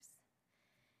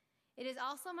It is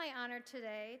also my honor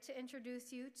today to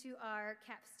introduce you to our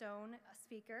capstone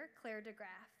speaker, Claire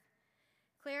DeGraff.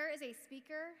 Claire is a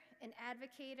speaker, an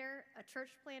advocator, a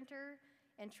church planter,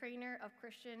 and trainer of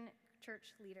Christian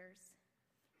church leaders.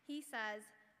 He says,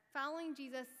 "Following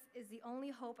Jesus is the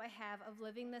only hope I have of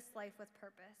living this life with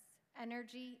purpose,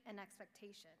 energy, and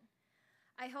expectation.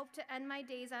 I hope to end my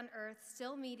days on earth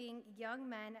still meeting young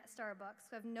men at Starbucks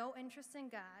who have no interest in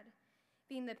God,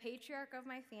 being the patriarch of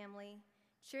my family,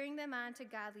 cheering them on to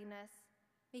godliness,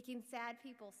 making sad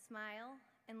people smile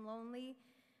and lonely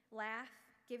laugh,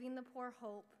 giving the poor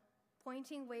hope,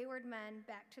 pointing wayward men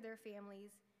back to their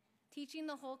families, teaching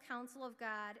the whole counsel of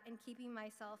God and keeping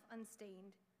myself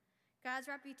unstained, God's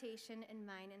reputation and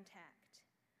mine intact."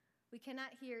 We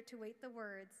cannot hear to wait the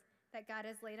words that God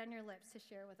has laid on your lips to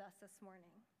share with us this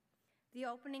morning. The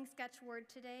opening sketch word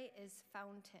today is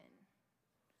fountain.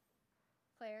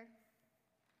 Claire.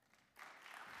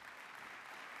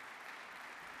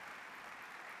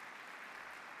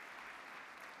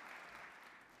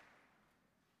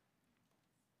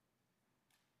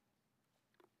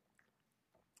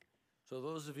 So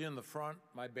those of you in the front,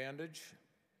 my bandage,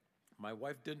 my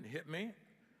wife didn't hit me,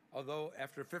 although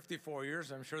after 54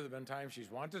 years, I'm sure there have been times she's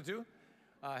wanted to.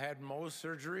 I had Mohs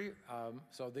surgery,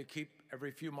 so they keep,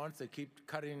 every few months, they keep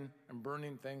cutting and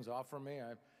burning things off for me.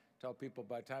 I tell people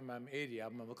by the time I'm 80,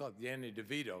 I'm gonna look like Danny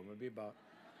DeVito. I'm gonna be about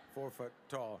 4 foot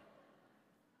tall.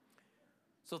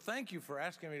 So thank you for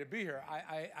asking me to be here.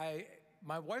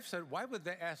 My wife said, "Why would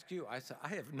they ask you?" I said, "I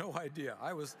have no idea.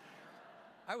 I was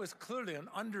clearly an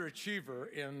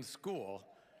underachiever in school,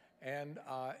 and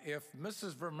if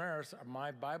Mrs. Vermeers,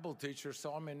 my Bible teacher,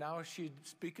 saw me now, she'd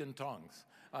speak in tongues.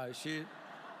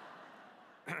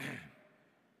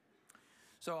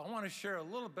 So I want to share a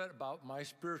little bit about my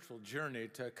spiritual journey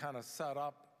to kind of set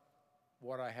up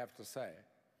what I have to say.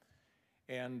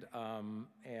 And I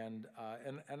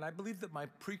believe that my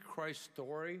pre-Christ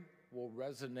story will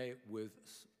resonate with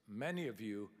many of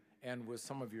you and with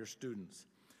some of your students.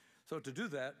 So to do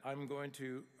that, I'm going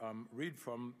to read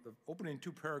from the opening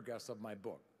 2 paragraphs of my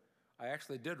book. I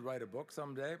actually did write a book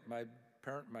someday. My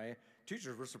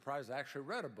teachers were surprised I actually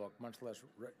read a book, much less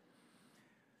read.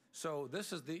 So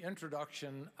this is the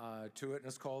introduction to it, and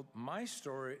it's called My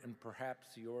Story and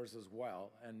Perhaps Yours as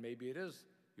Well, and maybe it is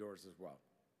yours as well.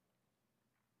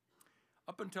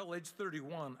 Up until age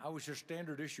 31, I was your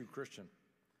standard issue Christian.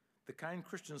 The kind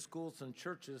Christian schools and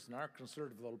churches in our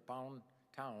conservative little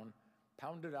town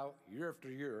pounded out year after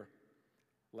year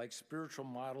like spiritual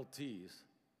Model Ts,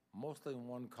 mostly in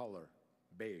one color,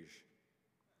 beige.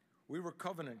 We were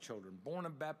covenant children, born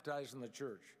and baptized in the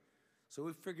church, so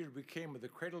we figured we came with a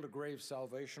cradle-to-grave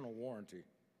salvational warranty.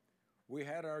 We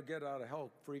had our get-out-of-hell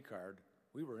free card.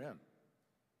 We were in.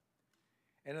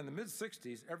 And in the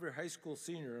mid-'60s, every high school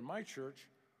senior in my church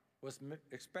was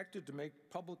expected to make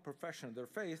public profession of their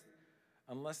faith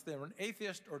unless they were an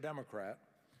atheist or Democrat.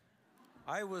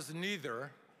 I was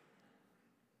neither,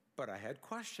 but I had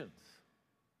questions.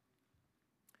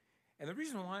 And the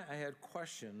reason why I had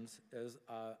questions is,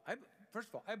 first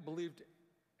of all, I believed,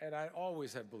 and I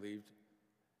always have believed,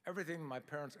 everything my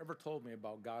parents ever told me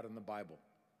about God and the Bible.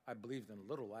 I believed in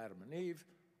little Adam and Eve.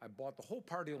 I bought the whole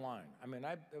party line. I mean,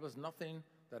 there was nothing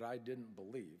that I didn't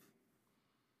believe.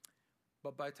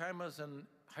 But by the time I was in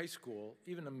high school,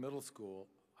 even in middle school,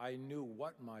 I knew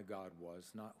what my God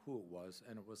was, not who it was,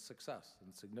 and it was success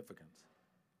and significance.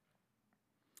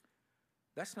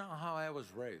 That's not how I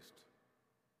was raised.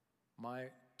 My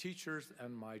teachers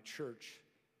and my church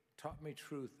taught me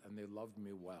truth, and they loved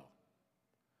me well.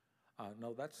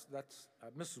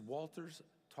 Mrs. Walters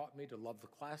taught me to love the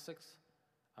classics.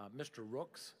 Mr.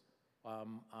 Rooks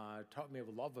taught me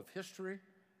a love of history,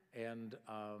 and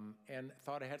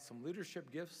thought I had some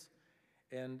leadership gifts.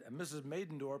 And Mrs.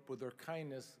 Maidendorp, with her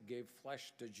kindness, gave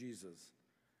flesh to Jesus.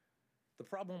 The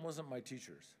problem wasn't my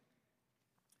teachers.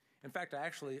 In fact, I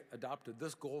actually adopted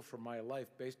this goal for my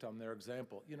life based on their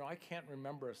example. You know, I can't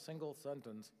remember a single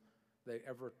sentence they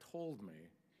ever told me,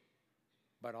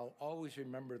 but I'll always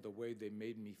remember the way they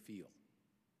made me feel.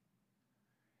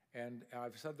 And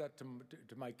I've said that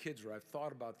to my kids, or I've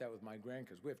thought about that with my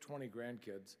grandkids. We have 20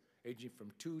 grandkids, aging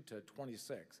from 2 to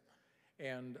 26.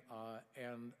 And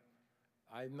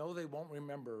I know they won't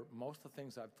remember most of the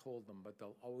things I've told them, but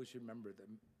they'll always remember the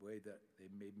way that they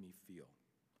made me feel.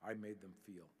 I made them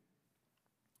feel.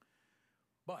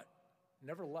 But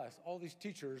nevertheless, all these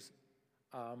teachers,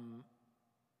 I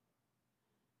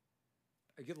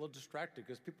get a little distracted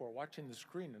because people are watching the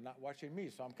screen and not watching me,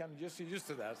 so I'm kind of just used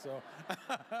to that. So,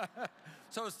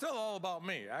 so it's still all about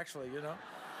me, actually, you know.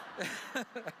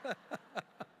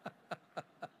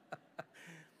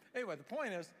 Anyway, the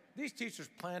point is, these teachers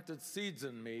planted seeds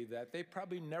in me that they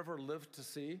probably never lived to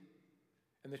see,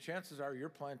 and the chances are you're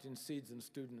planting seeds in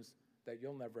students that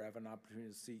you'll never have an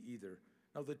opportunity to see either.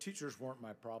 Now, the teachers weren't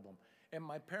my problem, and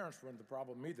my parents weren't the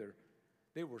problem either.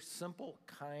 They were simple,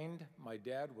 kind. My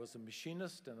dad was a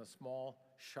machinist in a small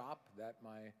shop that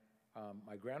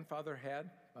my grandfather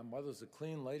had. My mother was a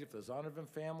clean lady for the Zondervan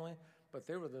family, but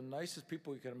they were the nicest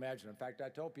people you can imagine. In fact, I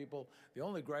tell people the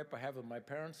only gripe I have with my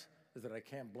parents is that I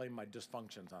can't blame my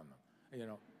dysfunctions on them. You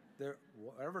know,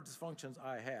 whatever dysfunctions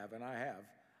I have, and I have,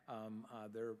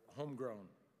 they're homegrown.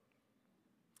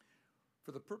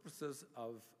 For the purposes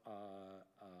of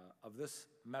this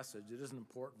message, it isn't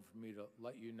important for me to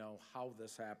let you know how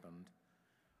this happened.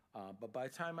 But by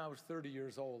the time I was 30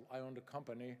 years old, I owned a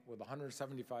company with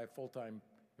 175 full-time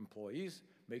employees,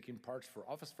 making parts for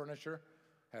office furniture,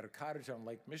 had a cottage on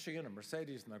Lake Michigan, a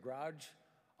Mercedes in the garage.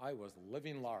 I was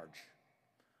living large.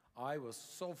 I was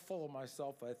so full of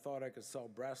myself, I thought I could sell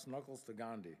brass knuckles to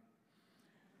Gandhi.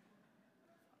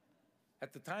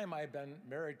 At the time, I had been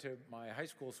married to my high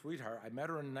school sweetheart. I met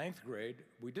her in 9th grade.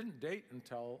 We didn't date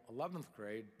until 11th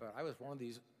grade, but I was one of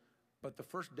these. But the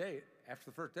first date, after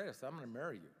the first date, I said, I'm going to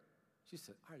marry you. She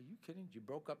said, are you kidding? You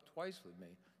broke up twice with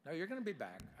me. Now you're going to be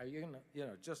back. Are you going to, you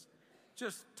know, just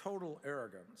total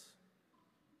arrogance.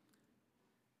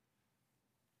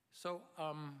 So,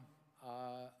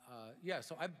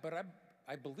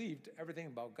 I believed everything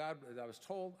about God that I was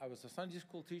told. I was a Sunday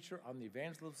school teacher on the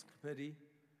evangelism committee.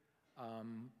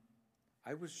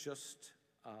 I was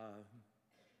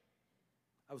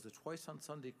a twice on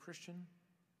Sunday Christian.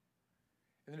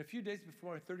 And then a few days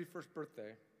before my 31st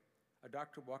birthday, a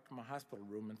doctor walked in my hospital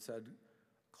room and said,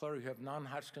 Claire, you have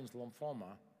non-Hodgkin's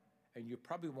lymphoma, and you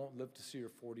probably won't live to see your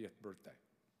 40th birthday.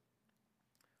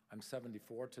 I'm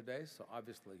 74 today, so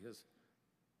obviously his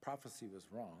prophecy was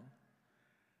wrong.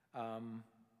 I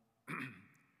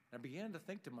began to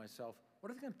think to myself, what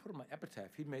are they going to put on my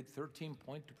epitaph? He made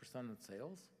 13.2% in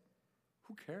sales?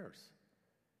 Who cares?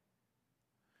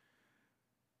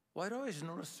 Well, I'd always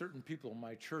noticed certain people in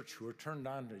my church who were turned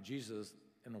on to Jesus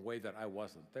in a way that I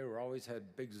wasn't. They always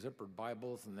had big zippered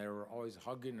Bibles, and they were always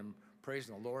hugging and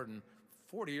praising the Lord. And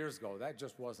 40 years ago, that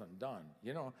just wasn't done,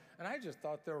 you know? And I just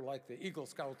thought they were like the Eagle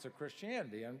Scouts of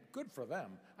Christianity, and good for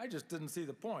them. I just didn't see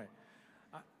the point.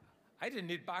 I didn't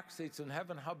need box seats in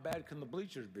heaven. How bad can the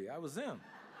bleachers be? I was in.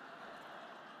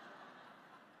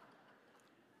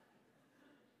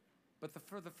 But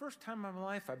for the first time in my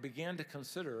life, I began to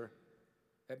consider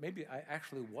that maybe I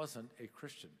actually wasn't a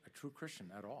Christian, a true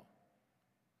Christian at all.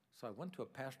 So I went to a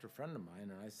pastor friend of mine,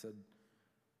 and I said,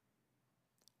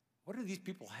 what do these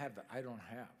people have that I don't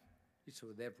have? He said,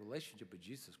 well, they have a relationship with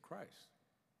Jesus Christ.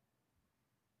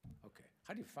 Okay,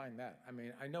 how do you find that? I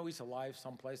mean, I know he's alive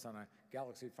someplace on a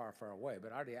galaxy far, far away,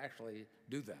 but how do you actually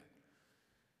do that?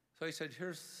 So he said,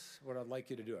 here's what I'd like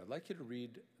you to do. I'd like you to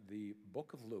read the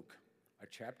book of Luke, a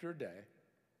chapter a day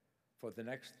for the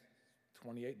next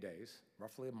 28 days,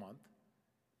 roughly a month.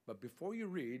 But before you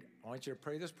read, I want you to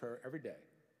pray this prayer every day.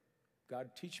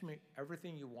 God, teach me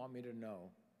everything you want me to know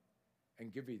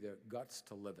and give me the guts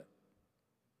to live it.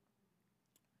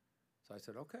 So I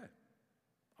said, okay,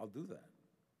 I'll do that.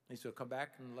 He said, come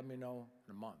back and let me know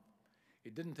in a month.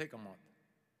 It didn't take a month.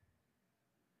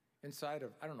 Inside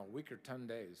of, I don't know, a week or 10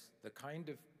 days, the kind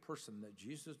of person that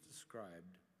Jesus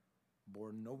described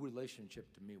bore no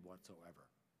relationship to me whatsoever.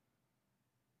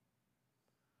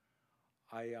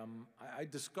 I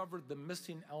discovered the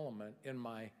missing element in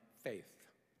my faith.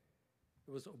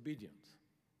 It was obedience.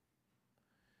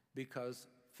 Because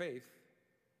faith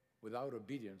without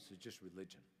obedience is just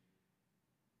religion.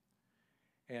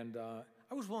 And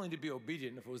I was willing to be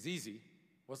obedient if it was easy,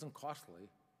 wasn't costly,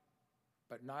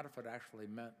 but not if it actually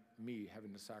meant me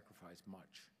having to sacrifice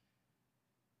much.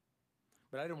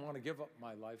 But I didn't want to give up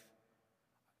my life.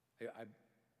 I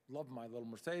loved my little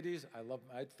Mercedes. I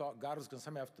thought God was going to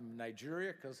send me off to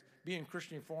Nigeria, because being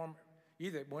Christian Reformed,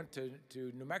 either went to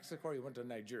New Mexico or you went to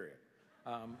Nigeria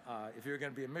if you were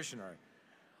going to be a missionary.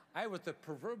 I was the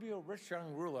proverbial rich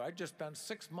young ruler. I just spent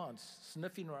 6 months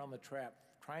sniffing around the trap,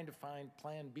 trying to find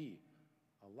plan B,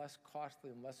 a less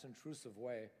costly and less intrusive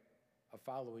way of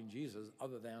following Jesus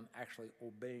other than actually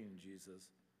obeying Jesus.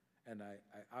 And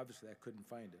obviously I couldn't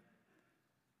find it.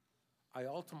 I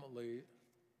ultimately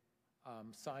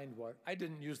signed what, I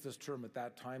didn't use this term at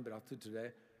that time, but I'll do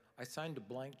today. I signed a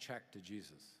blank check to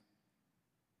Jesus.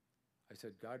 I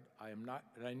said, God, I am not,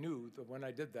 and I knew that when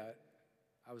I did that,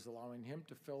 I was allowing him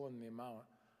to fill in the amount.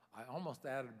 I almost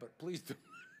added, but please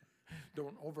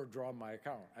don't overdraw my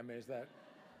account. I mean, is that,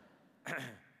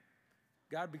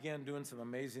 God began doing some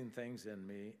amazing things in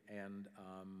me, and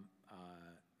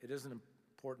it isn't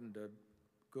important to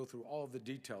go through all the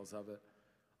details of it.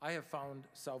 I have found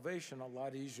salvation a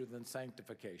lot easier than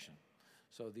sanctification.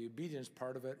 So the obedience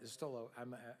part of it is still,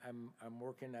 I'm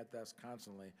working at this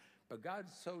constantly. But God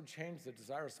so changed the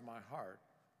desires of my heart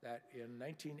that in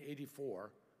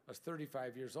 1984, I was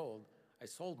 35 years old, I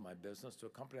sold my business to a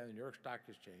company on the New York Stock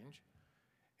Exchange.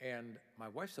 And my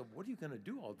wife said, "What are you going to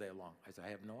do all day long?" I said, "I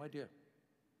have no idea."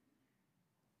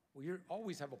 Well, you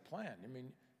always have a plan. I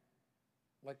mean,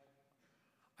 like,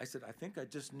 I said, "I think I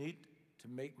just need to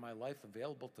make my life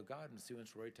available to God and see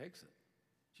where He takes it."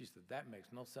 She said, "That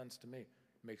makes no sense to me."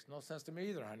 Makes no sense to me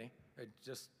either, honey.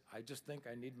 I just think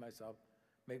I need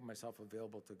make myself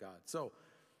available to God. So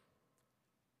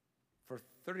for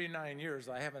 39 years,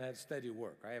 I haven't had steady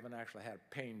work. I haven't actually had a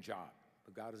paying job.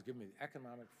 But God has given me the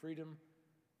economic freedom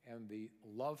and the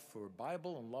love for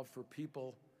Bible and love for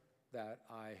people that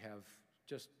I have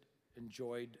just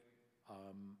enjoyed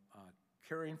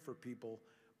caring for people,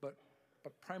 but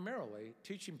primarily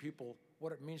teaching people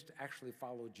what it means to actually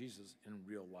follow Jesus in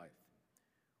real life,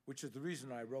 which is the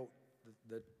reason I wrote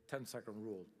the 10-second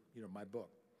rule, my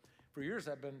book. For years,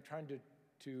 I've been trying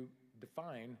to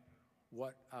define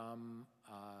what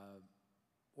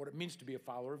it means to be a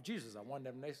follower of Jesus. I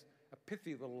wanted to have a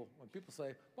pithy little, when people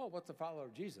say, "Well, what's a follower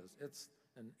of Jesus?" It's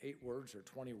in 8 words or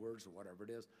 20 words or whatever it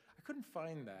is. I couldn't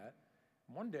find that.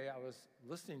 One day I was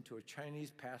listening to a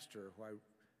Chinese pastor who I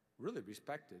really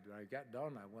respected. When I got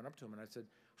done, I went up to him and I said,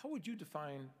 "How would you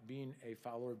define being a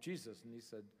follower of Jesus?" And he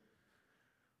said,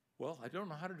 "Well, I don't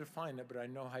know how to define it, but I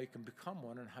know how you can become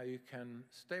one and how you can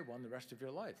stay one the rest of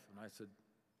your life." And I said,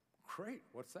 "Great,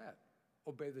 what's that?"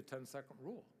 "Obey the 10-second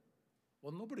rule."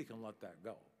 Well, nobody can let that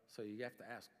go. So you have to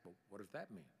ask, well, what does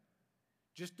that mean?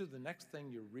 Just do the next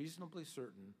thing you're reasonably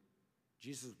certain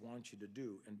Jesus wants you to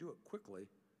do, and do it quickly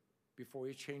before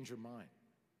you change your mind.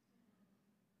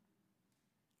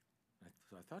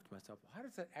 So I thought to myself, well, how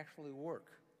does that actually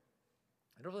work?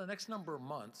 And over the next number of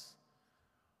months,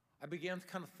 I began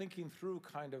kind of thinking through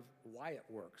kind of why it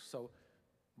works. So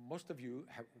most of you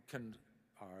can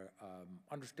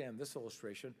understand this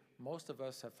illustration. Most of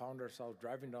us have found ourselves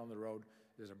driving down the road.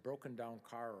 There's a broken down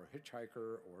car or a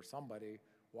hitchhiker or somebody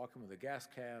walking with a gas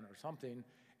can or something,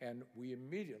 and we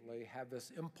immediately have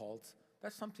this impulse.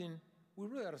 That's something we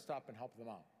really ought to stop and help them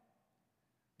out.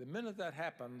 The minute that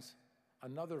happens,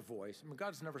 another voice,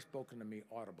 God's never spoken to me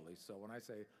audibly, so when I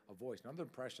say a voice, another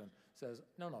impression says,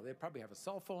 no, they probably have a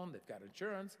cell phone, they've got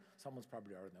insurance, someone's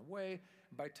probably already in their way.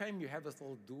 By the time you have this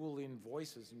little dueling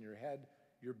voices in your head,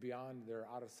 you're beyond, they're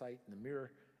out of sight in the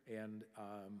mirror, and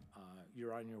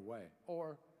you're on your way.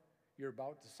 Or you're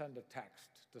about to send a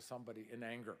text to somebody in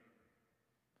anger,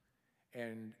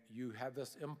 and you have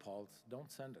this impulse,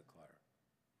 don't send it, Claire,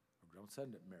 or don't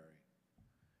send it, Mary.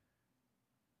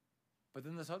 But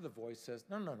then this other voice says,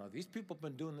 no, these people have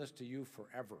been doing this to you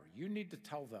forever. You need to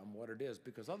tell them what it is,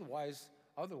 because otherwise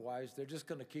they're just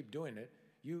going to keep doing it.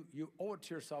 You owe it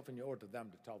to yourself and you owe it to them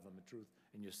to tell them the truth,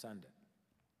 and you send it.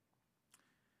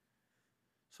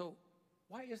 So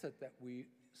why is it that we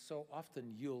so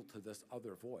often yield to this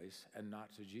other voice and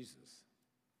not to Jesus?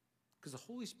 Because the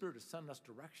Holy Spirit is sending us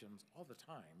directions all the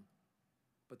time,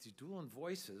 but these dueling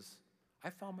voices,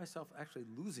 I found myself actually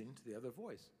losing to the other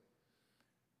voice.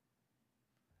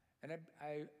 And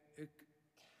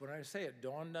when I say it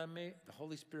dawned on me, the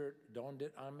Holy Spirit dawned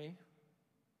it on me,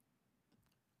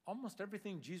 almost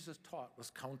everything Jesus taught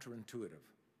was counterintuitive.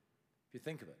 If you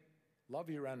think of it, love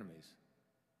your enemies,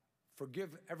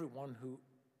 forgive everyone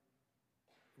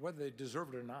whether they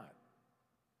deserve it or not,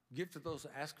 give to those who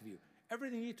ask of you.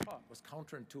 Everything he taught was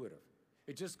counterintuitive.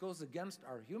 It just goes against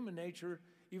our human nature,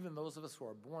 even those of us who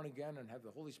are born again and have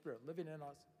the Holy Spirit living in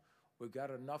us. We've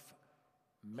got enough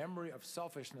memory of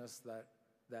selfishness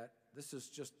that this is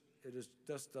just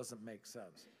doesn't make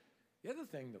sense. The other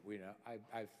thing that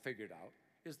I've figured out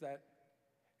is that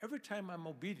every time I'm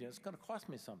obedient, it's going to cost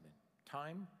me something.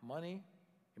 Time, money,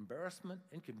 embarrassment,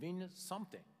 inconvenience,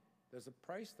 something. There's a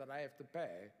price that I have to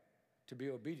pay to be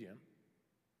obedient.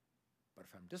 But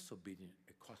if I'm disobedient,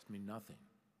 it costs me nothing,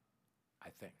 I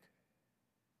think.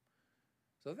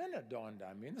 So then it dawned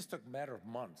on me, and this took a matter of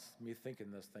months, me thinking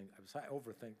this thing. I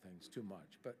overthink things too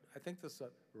much, but I think this is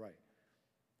right.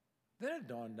 Then it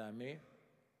dawned on me,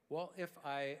 well, if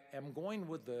I am going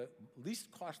with the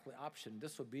least costly option,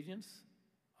 disobedience,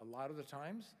 a lot of the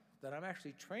times, then I'm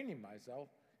actually training myself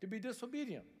to be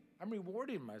disobedient. I'm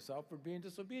rewarding myself for being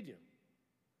disobedient.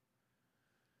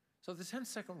 So the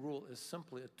 10-second rule is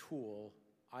simply a tool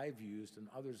I've used and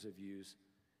others have used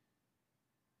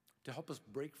to help us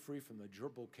break free from the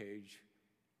gerbil cage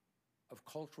of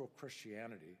cultural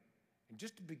Christianity and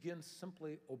just to begin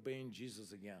simply obeying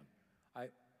Jesus again. I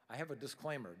I have a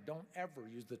disclaimer. Don't ever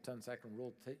use the 10-second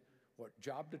rule to take what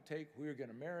job to take, who you're going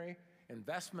to marry,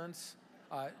 investments.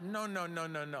 No, no, no,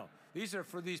 no, no. These are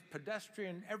for these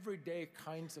pedestrian, everyday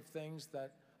kinds of things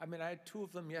that, I mean, I had 2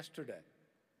 of them yesterday.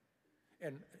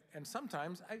 And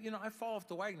sometimes, I fall off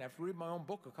the wagon. I have to read my own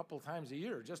book a couple of times a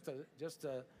year just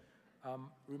to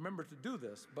remember to do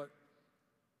this. But,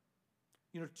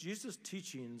 Jesus'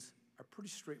 teachings are pretty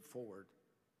straightforward.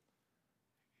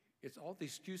 It's all the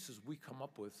excuses we come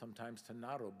up with sometimes to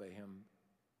not obey him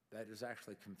that is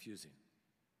actually confusing.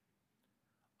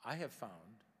 I have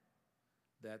found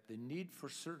that the need for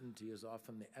certainty is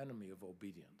often the enemy of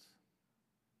obedience.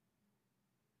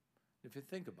 If you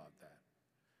think about that,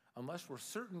 unless we're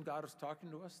certain God is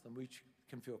talking to us, then we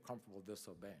can feel comfortable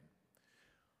disobeying.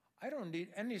 I don't need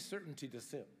any certainty to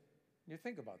sin. You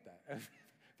think about that.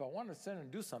 If I want to sin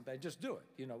and do something, I just do it.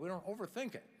 We don't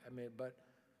overthink it. I mean,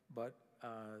 but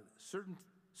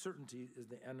certainty is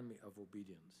the enemy of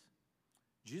obedience.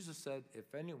 Jesus said,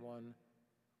 if anyone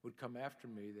would come after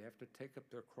me, they have to take up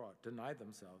their cross, deny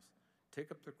themselves,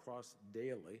 take up their cross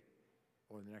daily,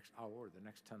 or the next hour, or the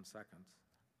next 10 seconds,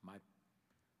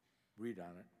 read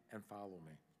on it, and follow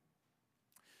me.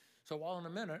 So while in a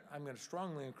minute, I'm going to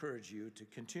strongly encourage you to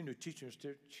continue teaching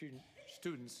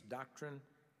students doctrine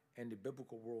and a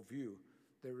biblical worldview,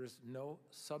 there is no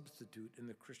substitute in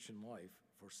the Christian life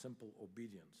for simple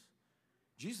obedience.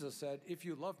 Jesus said, if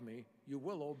you love me, you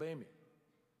will obey me.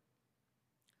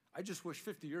 I just wish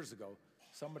 50 years ago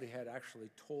somebody had actually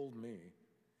told me,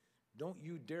 don't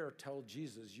you dare tell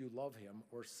Jesus you love him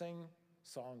or sing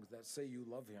songs that say you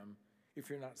love him if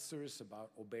you're not serious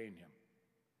about obeying him.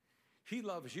 He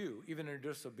loves you even in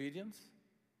disobedience,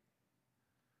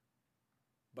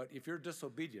 but if you're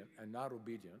disobedient and not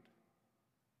obedient,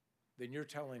 then you're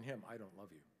telling him, I don't love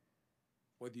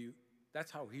you.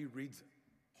 That's how he reads it.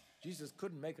 Jesus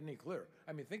couldn't make it any clearer.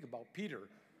 I mean, think about Peter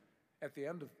at the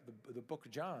end of the book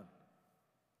of John.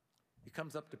 He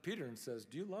comes up to Peter and says,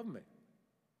 do you love me?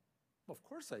 Well, of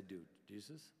course I do,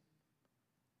 Jesus.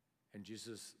 And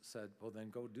Jesus said, well, then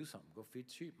go do something. Go feed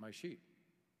my sheep.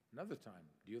 Another time,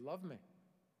 do you love me?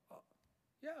 Oh,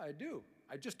 yeah, I do.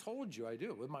 I just told you I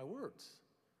do with my words.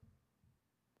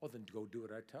 Well, then go do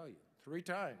what I tell you. 3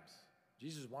 times.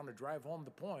 Jesus wanted to drive home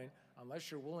the point,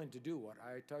 unless you're willing to do what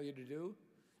I tell you to do,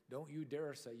 don't you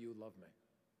dare say you love me.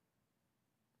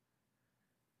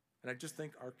 And I just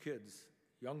think our kids,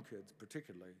 young kids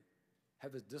particularly,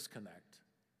 have a disconnect.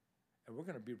 And we're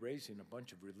going to be raising a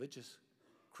bunch of religious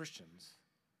Christians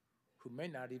who may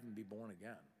not even be born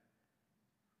again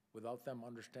without them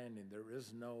understanding there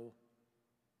is no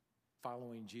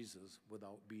following Jesus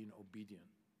without being obedient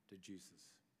to Jesus.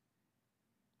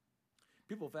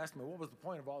 People have asked me, what was the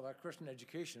point of all that Christian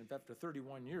education if after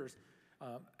 31 years,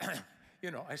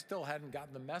 I still hadn't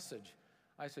gotten the message.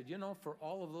 I said, for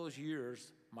all of those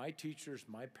years, my teachers,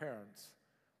 my parents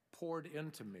poured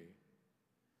into me.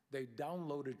 They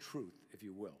downloaded truth, if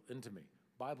you will, into me.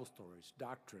 Bible stories,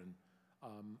 doctrine,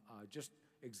 just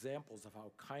examples of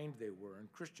how kind they were. In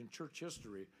Christian church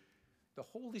history, the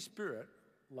Holy Spirit,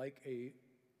 like a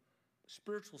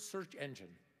spiritual search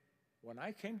engine, when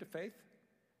I came to faith,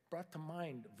 brought to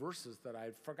mind verses that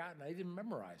I'd forgotten, I didn't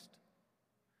memorize,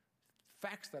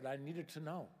 facts that I needed to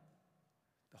know.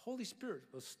 The Holy Spirit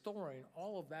was storing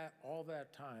all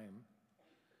that time.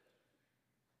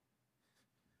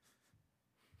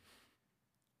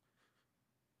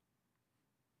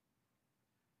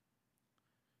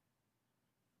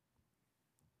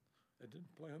 I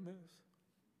didn't plan this.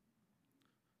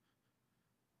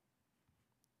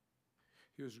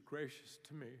 He was gracious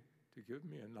to me to give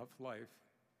me enough life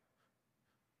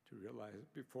to realize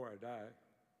before I die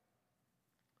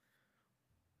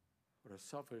what a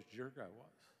selfish jerk I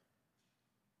was.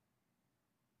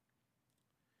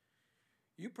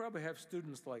 You probably have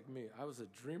students like me. I was a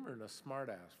dreamer and a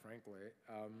smartass, frankly.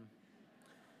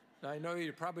 Now, I know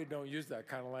you probably don't use that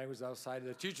kind of language outside of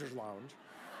the teacher's lounge,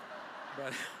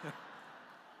 but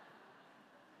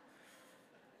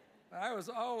I was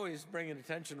always bringing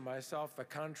attention to myself, the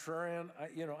contrarian.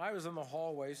 I was in the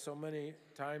hallway so many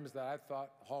times that I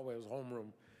thought the hallway was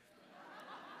homeroom.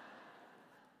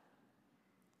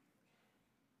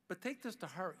 But take this to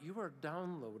heart. You are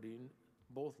downloading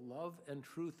both love and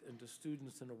truth into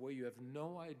students in a way you have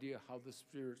no idea how the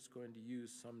Spirit's going to use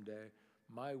someday.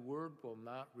 My word will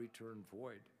not return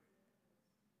void.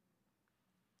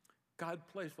 God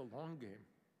plays the long game.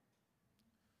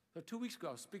 So 2 weeks ago,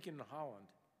 I was speaking in Holland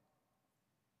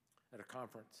at a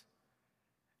conference.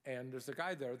 And there's a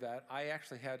guy there that I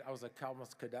was a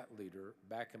Calvinist cadet leader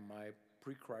back in my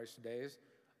pre-Christ days.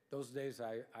 Those days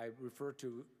I refer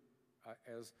to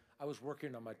as I was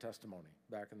working on my testimony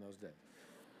back in those days.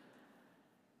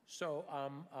 So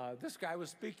this guy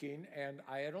was speaking, and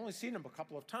I had only seen him a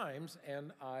couple of times,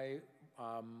 and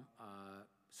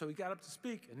so he got up to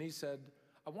speak, and he said,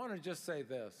 I want to just say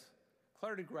this.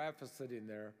 Claire DeGraff is sitting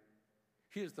there.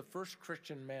 He is the first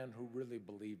Christian man who really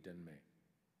believed in me.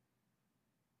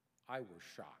 I was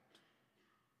shocked.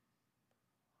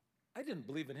 I didn't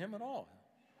believe in him at all.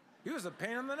 He was a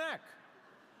pain in the neck.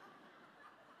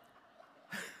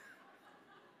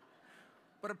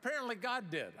 But apparently God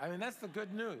did. I mean, that's the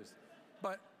good news.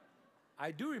 But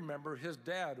I do remember his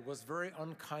dad was very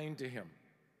unkind to him.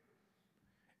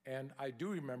 And I do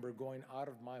remember going out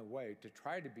of my way to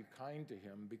try to be kind to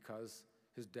him because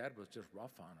his dad was just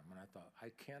rough on him. And I thought, I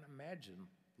can't imagine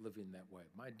living that way.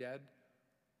 My dad,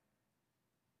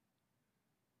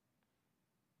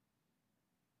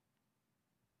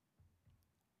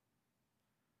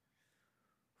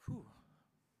 whew,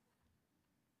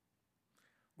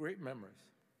 great memories.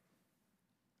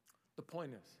 The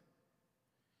point is,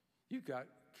 you've got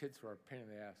kids who are a pain in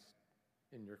the ass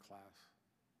in your class,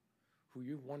 who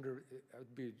you wonder,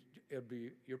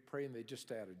 you're praying they just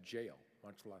stay out of jail,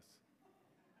 much less.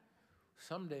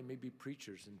 Someday maybe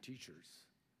preachers and teachers.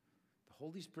 The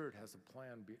Holy Spirit has a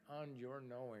plan beyond your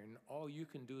knowing. All you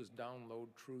can do is download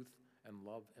truth and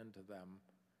love into them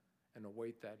and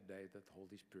await that day that the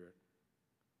Holy Spirit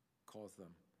calls them.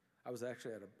 I was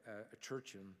actually at a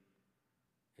church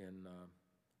in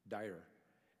Dyer,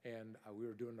 and we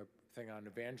were doing a thing on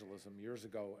evangelism years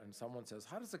ago, and someone says,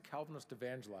 how does a Calvinist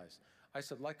evangelize? I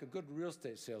said, like a good real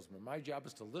estate salesman, my job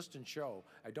is to list and show.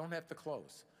 I don't have to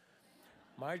close.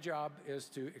 My job is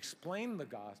to explain the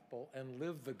gospel and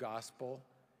live the gospel,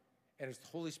 and it's the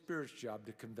Holy Spirit's job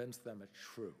to convince them it's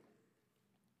true.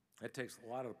 It takes a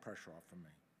lot of the pressure off from me.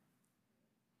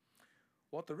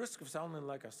 Well, at the risk of sounding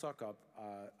like a suck-up,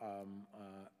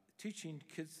 teaching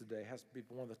kids today has to be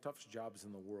one of the toughest jobs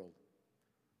in the world.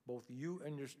 Both you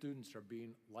and your students are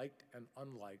being liked and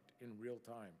unliked in real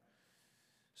time.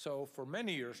 So for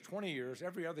many years, 20 years,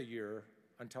 every other year,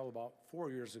 until about 4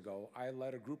 years ago, I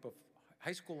led a group of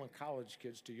high school and college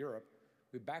kids to Europe.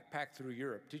 We backpacked through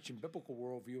Europe, teaching biblical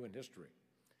worldview and history.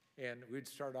 And we'd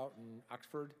start out in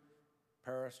Oxford,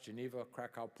 Paris, Geneva,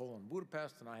 Krakow, Poland,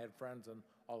 Budapest, and I had friends in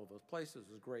all of those places. It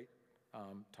was a great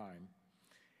time.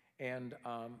 And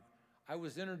I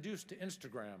was introduced to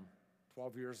Instagram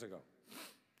 12 years ago.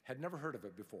 Had never heard of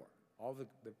it before.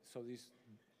 So these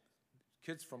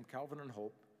kids from Calvin and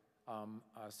Hope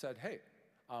said, hey,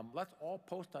 let's all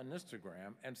post on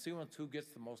Instagram and see who gets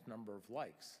the most number of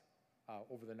likes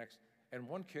over the next, and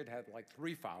one kid had like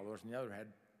 3 followers and the other had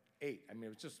 8. I mean, it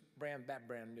was just brand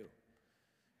new.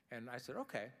 And I said,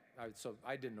 okay. So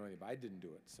I didn't know anything, I didn't do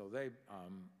it. So they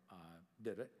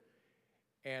did it.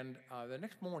 And the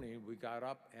next morning we got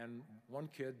up and one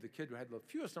kid, the kid who had the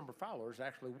fewest number of followers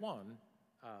actually won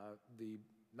the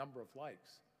number of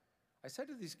likes. I said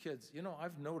to these kids, you know,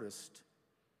 I've noticed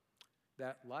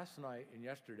that last night and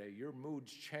yesterday, your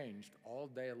moods changed all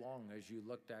day long as you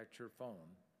looked at your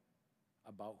phone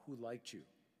about who liked you.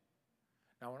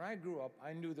 Now, when I grew up,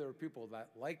 I knew there were people that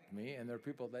liked me and there were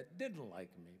people that didn't like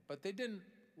me, but they didn't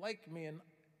like me and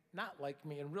not like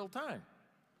me in real time.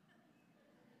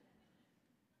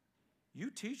 You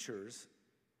teachers,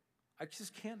 I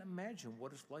just can't imagine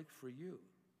what it's like for you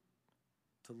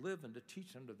to live and to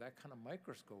teach under that kind of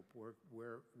microscope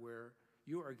where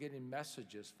you are getting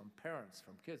messages from parents,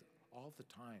 from kids all the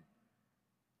time,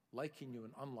 liking you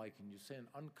and unliking you, saying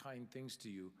unkind things to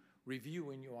you,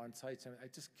 reviewing you on sites. I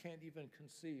just can't even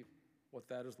conceive what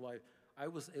that is like. I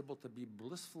was able to be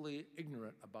blissfully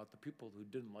ignorant about the people who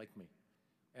didn't like me,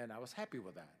 and I was happy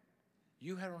with that.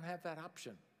 You don't have that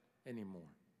option anymore.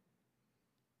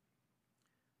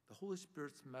 The Holy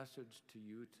Spirit's message to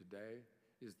you today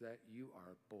is that you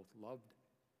are both loved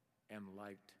and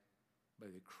liked by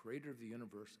the Creator of the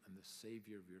universe and the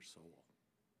Savior of your soul.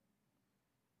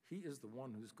 He is the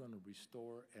one who's going to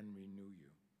restore and renew you.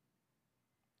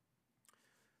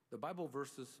 The Bible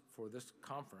verses for this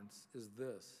conference is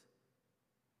this: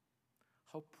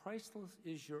 how priceless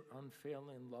is your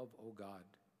unfailing love, O God.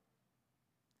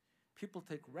 People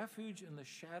take refuge in the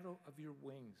shadow of your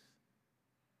wings.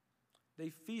 They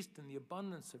feast in the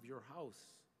abundance of your house.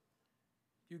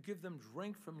 You give them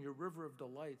drink from your river of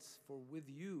delights, for with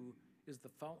you is the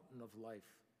fountain of life.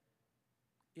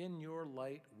 In your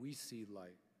light we see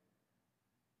light.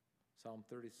 Psalm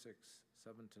 36,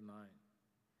 7-9.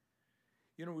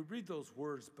 You know, we read those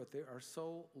words, but they are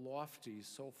so lofty,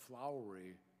 so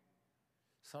flowery.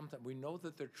 Sometimes we know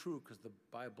that they're true because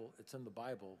it's in the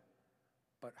Bible,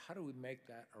 but how do we make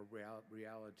that a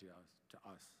reality to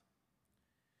us?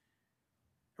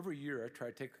 Every year I try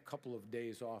to take a couple of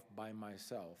days off by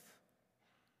myself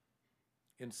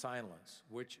in silence,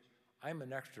 which I'm an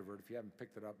extrovert, if you haven't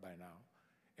picked it up by now.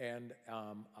 And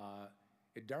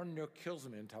it darn near kills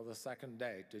me until the second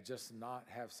day to just not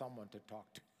have someone to talk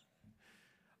to.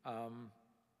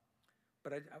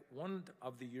 But one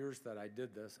of the years that I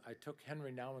did this, I took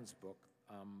Henry Nouwen's book,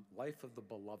 Life of the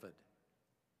Beloved.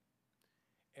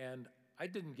 And I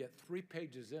didn't get 3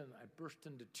 pages in, I burst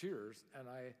into tears, and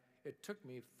it took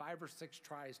me 5 or 6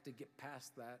 tries to get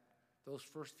past those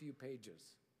first few pages.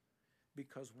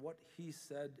 Because what he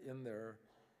said in there,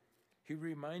 he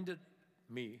reminded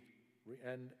me,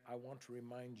 and I want to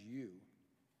remind you,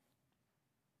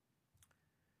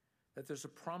 that there's a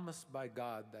promise by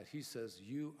God that he says,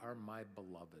 you are my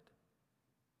beloved.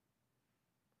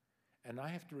 And I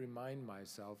have to remind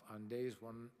myself on days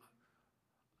when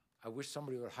I wish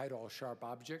somebody would hide all sharp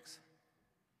objects,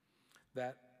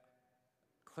 that,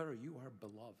 Clara, you are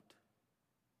beloved.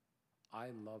 I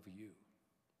love you.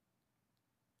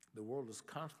 The world is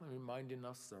constantly reminding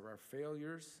us of our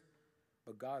failures,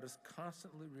 but God is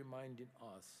constantly reminding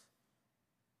us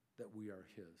that we are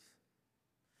his.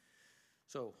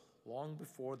 So, long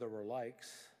before there were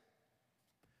likes,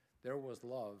 there was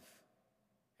love,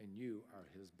 and you are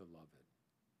his beloved.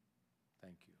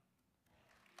 Thank you.